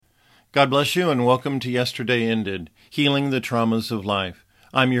God bless you and welcome to Yesterday Ended, Healing the Traumas of Life.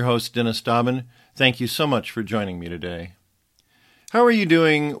 I'm your host, Dennis Dobbin. Thank you so much for joining me today. How are you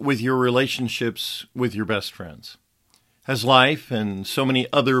doing with your relationships with your best friends? Has life and so many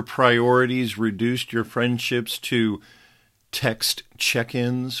other priorities reduced your friendships to text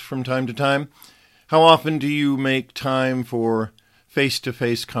check-ins from time to time? How often do you make time for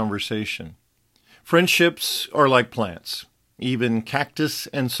face-to-face conversation? Friendships are like plants. Even cactus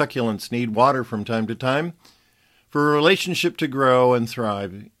and succulents need water from time to time. For a relationship to grow and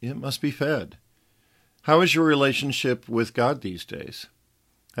thrive, it must be fed. How is your relationship with God these days?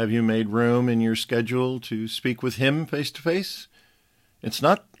 Have you made room in your schedule to speak with Him face-to-face? It's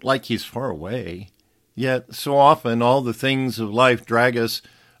not like He's far away. Yet, so often, all the things of life drag us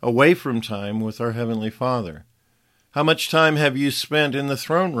away from time with our Heavenly Father. How much time have you spent in the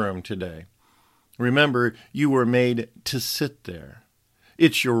throne room today? Remember, you were made to sit there.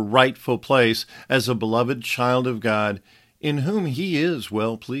 It's your rightful place as a beloved child of God in whom He is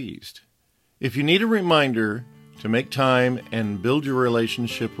well pleased. If you need a reminder to make time and build your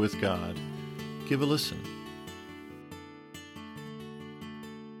relationship with God, give a listen.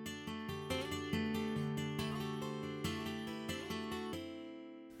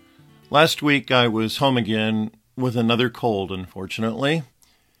 Last week I was home again with another cold, unfortunately.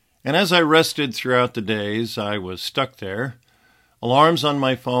 And as I rested throughout the days I was stuck there, alarms on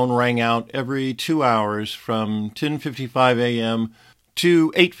my phone rang out every 2 hours from 10:55 a.m.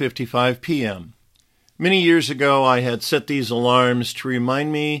 to 8:55 p.m. Many years ago I had set these alarms to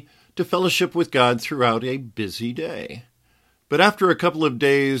remind me to fellowship with God throughout a busy day. But after a couple of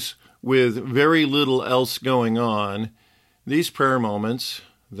days with very little else going on, these prayer moments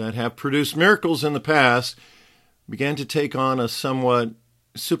that have produced miracles in the past began to take on a somewhat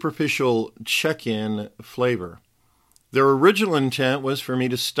superficial check-in flavor. Their original intent was for me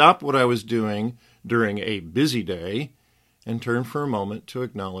to stop what I was doing during a busy day and turn for a moment to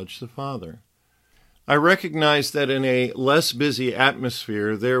acknowledge the Father. I recognized that in a less busy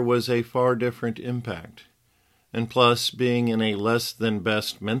atmosphere there was a far different impact. And plus, being in a less than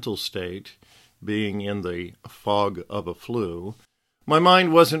best mental state, being in the fog of a flu, my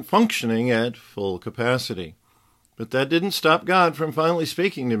mind wasn't functioning at full capacity. But that didn't stop God from finally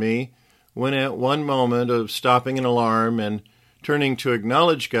speaking to me when at one moment of stopping an alarm and turning to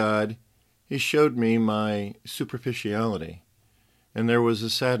acknowledge God, He showed me my superficiality. And there was a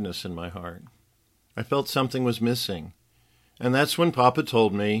sadness in my heart. I felt something was missing. And that's when Papa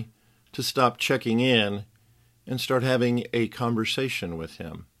told me to stop checking in and start having a conversation with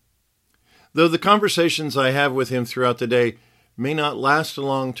Him. Though the conversations I have with Him throughout the day may not last a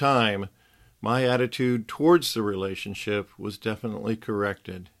long time, my attitude towards the relationship was definitely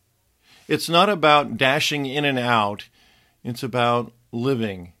corrected. It's not about dashing in and out. It's about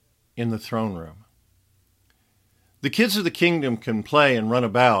living in the throne room. The kids of the kingdom can play and run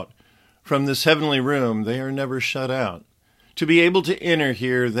about. From this heavenly room, they are never shut out. To be able to enter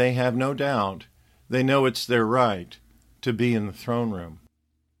here, they have no doubt. They know it's their right to be in the throne room.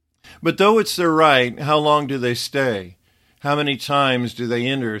 But though it's their right, how long do they stay? How many times do they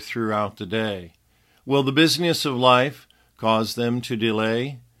enter throughout the day? Will the busyness of life cause them to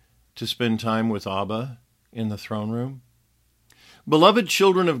delay to spend time with Abba in the throne room? Beloved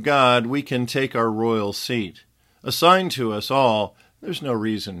children of God, we can take our royal seat. Assigned to us all, there's no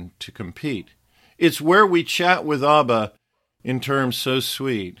reason to compete. It's where we chat with Abba in terms so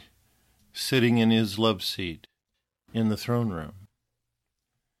sweet, sitting in His love seat in the throne room.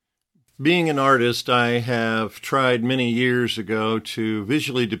 Being an artist, I have tried many years ago to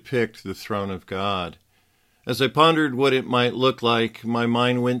visually depict the throne of God. As I pondered what it might look like, my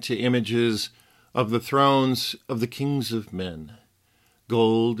mind went to images of the thrones of the kings of men.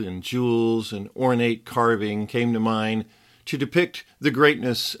 Gold and jewels and ornate carving came to mind to depict the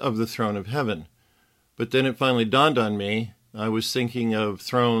greatness of the throne of heaven. But then it finally dawned on me, I was thinking of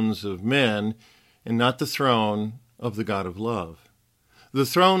thrones of men and not the throne of the God of love. The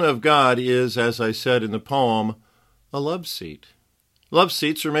throne of God is, as I said in the poem, a love seat. Love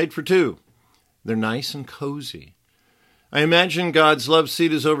seats are made for two. They're nice and cozy. I imagine God's love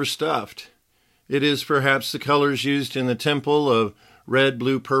seat is overstuffed. It is perhaps the colors used in the temple of red,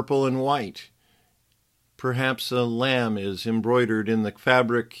 blue, purple, and white. Perhaps a lamb is embroidered in the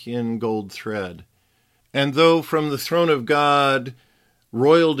fabric in gold thread. And though from the throne of God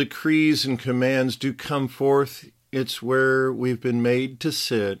royal decrees and commands do come forth, it's where we've been made to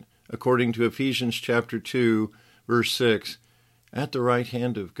sit, according to Ephesians chapter 2, verse 6, at the right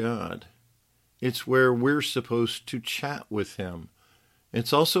hand of God. It's where we're supposed to chat with Him.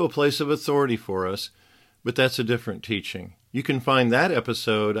 It's also a place of authority for us, but that's a different teaching. You can find that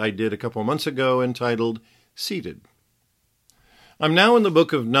episode I did a couple months ago entitled Seated. I'm now in the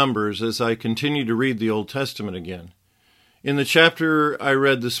book of Numbers as I continue to read the Old Testament again. In the chapter I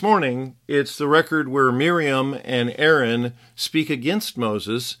read this morning, it's the record where Miriam and Aaron speak against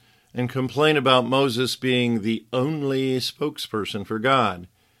Moses and complain about Moses being the only spokesperson for God.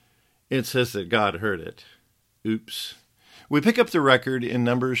 It says that God heard it. Oops. We pick up the record in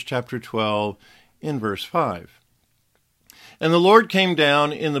Numbers chapter 12 in verse 5. And the Lord came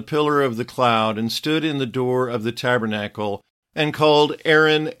down in the pillar of the cloud and stood in the door of the tabernacle and called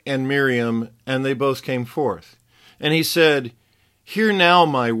Aaron and Miriam, and they both came forth. And he said, Hear now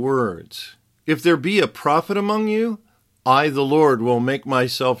my words. If there be a prophet among you, I, the Lord, will make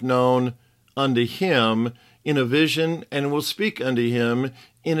myself known unto him in a vision, and will speak unto him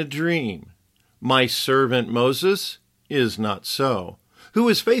in a dream. My servant Moses is not so, who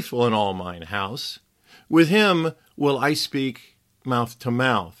is faithful in all mine house. With him will I speak mouth to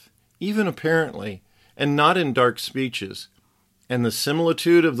mouth, even apparently, and not in dark speeches. And the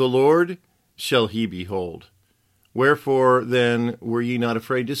similitude of the Lord shall he behold. Wherefore then were ye not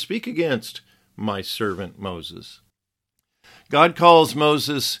afraid to speak against my servant Moses? God calls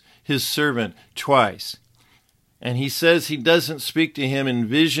Moses his servant twice, and he says he doesn't speak to him in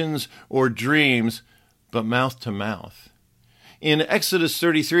visions or dreams, but mouth to mouth. In Exodus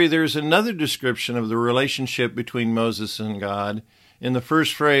 33, there's another description of the relationship between Moses and God in the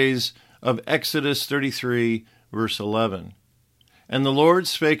first phrase of Exodus 33, verse 11. And the Lord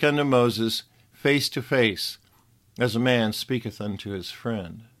spake unto Moses face to face, as a man speaketh unto his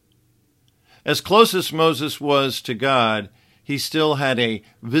friend. As close as Moses was to God, he still had a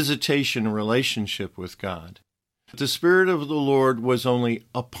visitation relationship with God. The Spirit of the Lord was only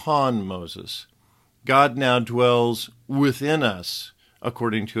upon Moses. God now dwells within us,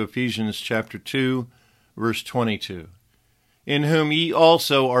 according to Ephesians chapter 2, verse 22, in whom ye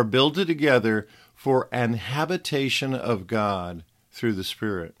also are builded together for an habitation of God through the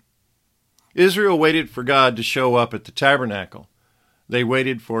Spirit. Israel waited for God to show up at the tabernacle. They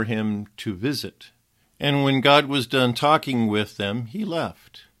waited for him to visit. And when God was done talking with them, he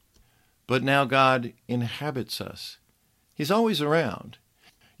left. But now God inhabits us. He's always around.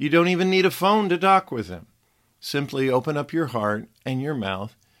 You don't even need a phone to talk with him. Simply open up your heart and your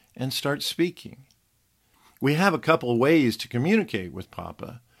mouth and start speaking. We have a couple ways to communicate with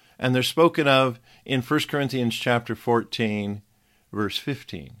Papa, and they're spoken of in 1 Corinthians chapter 14, verse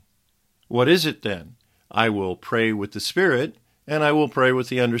 15. What is it then? I will pray with the Spirit, and I will pray with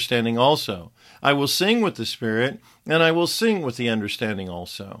the understanding also. I will sing with the Spirit, and I will sing with the understanding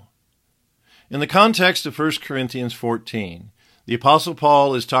also. In the context of 1 Corinthians 14, the Apostle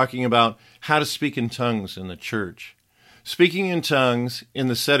Paul is talking about how to speak in tongues in the church. Speaking in tongues in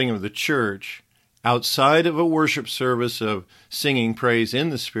the setting of the church, outside of a worship service of singing praise in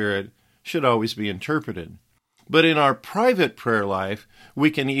the Spirit, should always be interpreted. But in our private prayer life,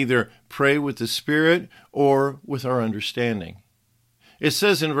 we can either pray with the Spirit or with our understanding. It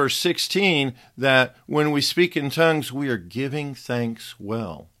says in verse 16 that when we speak in tongues, we are giving thanks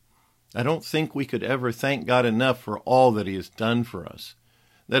well. I don't think we could ever thank God enough for all that he has done for us.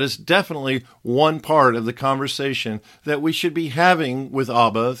 That is definitely one part of the conversation that we should be having with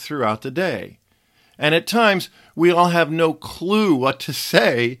Abba throughout the day. And at times, we all have no clue what to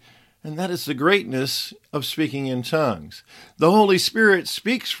say, and that is the greatness of speaking in tongues. The Holy Spirit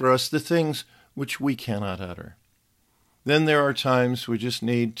speaks for us the things which we cannot utter. Then there are times we just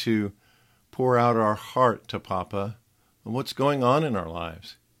need to pour out our heart to Papa and what's going on in our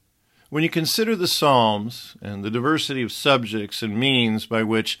lives. When you consider the Psalms and the diversity of subjects and means by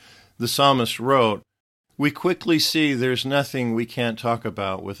which the psalmist wrote, we quickly see there's nothing we can't talk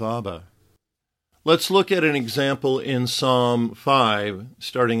about with Abba. Let's look at an example in Psalm 5,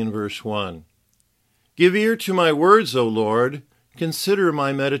 starting in verse 1. Give ear to my words, O Lord. Consider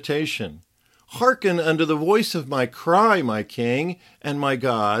my meditation. Hearken unto the voice of my cry, my King and my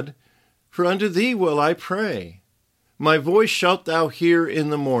God, for unto thee will I pray. My voice shalt thou hear in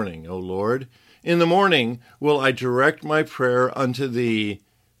the morning, O Lord. In the morning will I direct my prayer unto thee,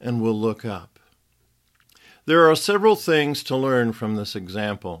 and will look up. There are several things to learn from this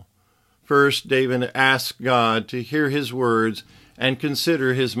example. First, David asked God to hear his words and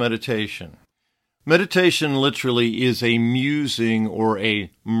consider his meditation. Meditation literally is a musing or a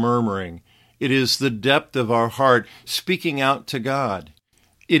murmuring. It is the depth of our heart speaking out to God.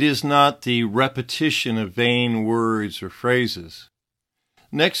 It is not the repetition of vain words or phrases.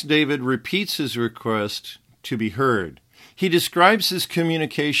 Next, David repeats his request to be heard. He describes his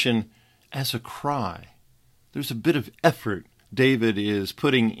communication as a cry. There's a bit of effort David is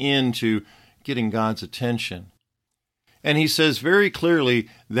putting into getting God's attention. And he says very clearly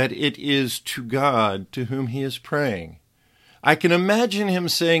that it is to God to whom he is praying. I can imagine him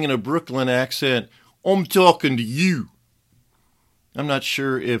saying in a Brooklyn accent, "I'm talking to you." I'm not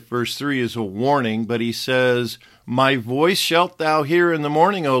sure if verse 3 is a warning, but he says, "My voice shalt thou hear in the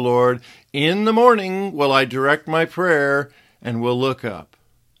morning, O Lord. In the morning will I direct my prayer and will look up."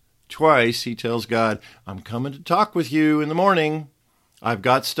 Twice he tells God, "I'm coming to talk with you in the morning. I've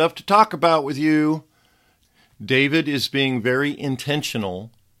got stuff to talk about with you." David is being very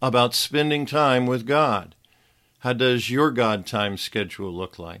intentional about spending time with God. How does your God time schedule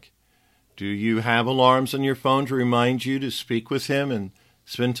look like? Do you have alarms on your phone to remind you to speak with him and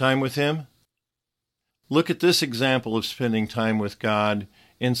spend time with him? Look at this example of spending time with God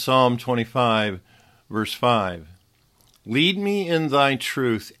in Psalm 25, verse 5. "Lead me in thy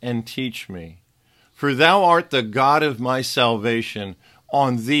truth and teach me, for thou art the God of my salvation.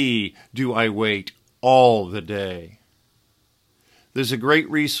 On thee do I wait all the day." There's a great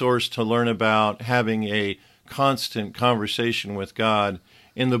resource to learn about having a constant conversation with God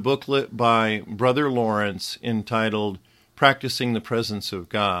in the booklet by Brother Lawrence entitled Practicing the Presence of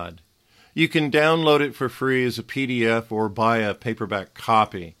God. You can download it for free as a PDF or buy a paperback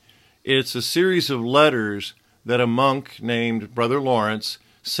copy. It's a series of letters that a monk named Brother Lawrence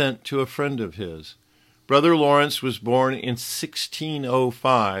sent to a friend of his. Brother Lawrence was born in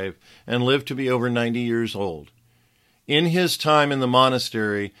 1605 and lived to be over 90 years old. In his time in the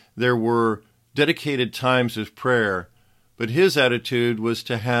monastery, there were dedicated times of prayer, but his attitude was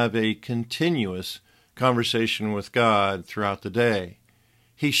to have a continuous conversation with God throughout the day.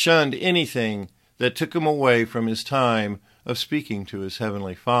 He shunned anything that took him away from his time of speaking to his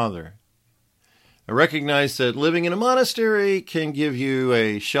Heavenly Father. I recognize that living in a monastery can give you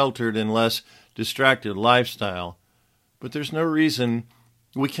a sheltered and less distracted lifestyle, but there's no reason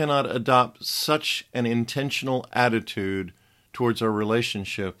we cannot adopt such an intentional attitude towards our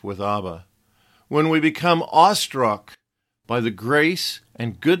relationship with Abba. When we become awestruck by the grace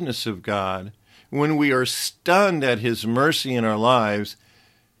and goodness of God, when we are stunned at his mercy in our lives,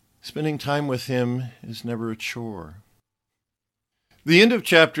 spending time with him is never a chore. The end of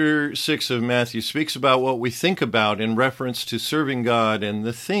chapter 6 of Matthew speaks about what we think about in reference to serving God and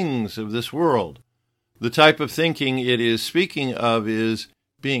the things of this world. The type of thinking it is speaking of is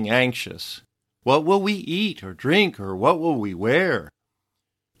being anxious. What will we eat or drink, or what will we wear?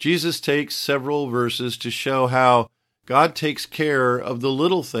 Jesus takes several verses to show how God takes care of the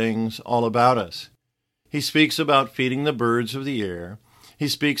little things all about us. He speaks about feeding the birds of the air. He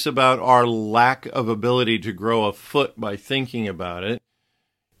speaks about our lack of ability to grow a foot by thinking about it.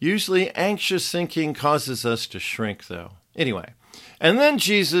 Usually anxious thinking causes us to shrink, though. Anyway, and then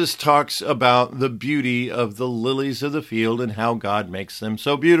Jesus talks about the beauty of the lilies of the field and how God makes them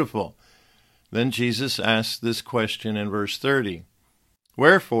so beautiful. Then Jesus asks this question in verse 30.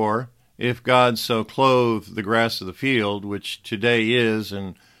 "Wherefore, if God so clothe the grass of the field, which today is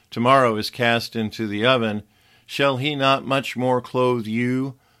and tomorrow is cast into the oven, shall he not much more clothe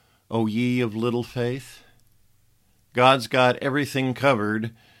you, O ye of little faith?" God's got everything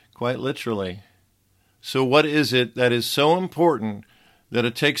covered, quite literally. So what is it that is so important that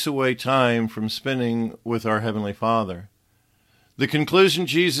it takes away time from spending with our Heavenly Father? The conclusion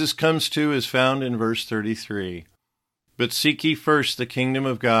Jesus comes to is found in verse 33. "But seek ye first the kingdom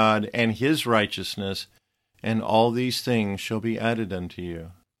of God and his righteousness, and all these things shall be added unto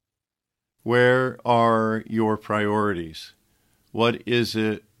you." Where are your priorities? What is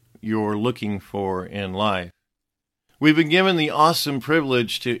it you're looking for in life? We've been given the awesome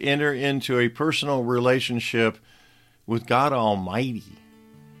privilege to enter into a personal relationship with God Almighty,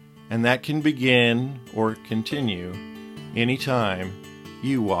 and that can begin or continue anytime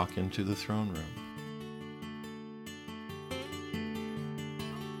you walk into the throne room.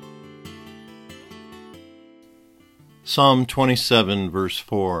 Psalm 27, verse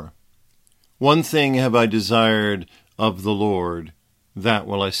 4. "One thing have I desired of the Lord, that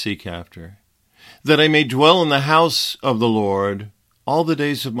will I seek after, that I may dwell in the house of the Lord all the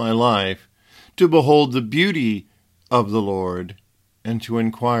days of my life, to behold the beauty of the Lord, and to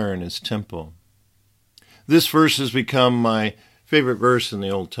inquire in his temple." This verse has become my favorite verse in the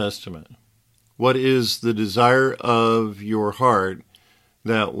Old Testament. What is the desire of your heart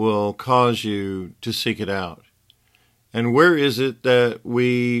that will cause you to seek it out? And where is it that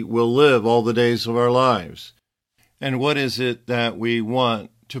we will live all the days of our lives? And what is it that we want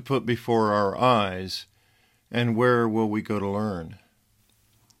to put before our eyes? And where will we go to learn?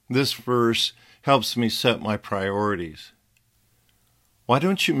 This verse helps me set my priorities. Why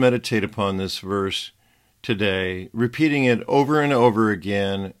don't you meditate upon this verse today, repeating it over and over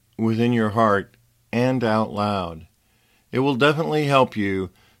again within your heart and out loud? It will definitely help you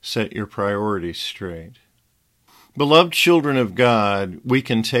set your priorities straight. Beloved children of God, we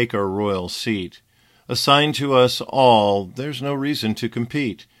can take our royal seat. Assigned to us all, there's no reason to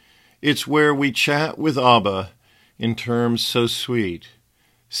compete. It's where we chat with Abba in terms so sweet,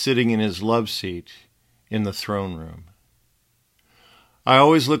 sitting in his love seat in the throne room. I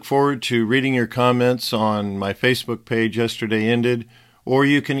always look forward to reading your comments on my Facebook page, Yesterday Ended, or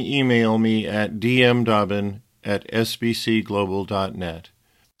you can email me at dmdobbin@sbcglobal.net.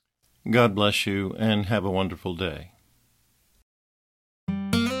 God bless you and have a wonderful day.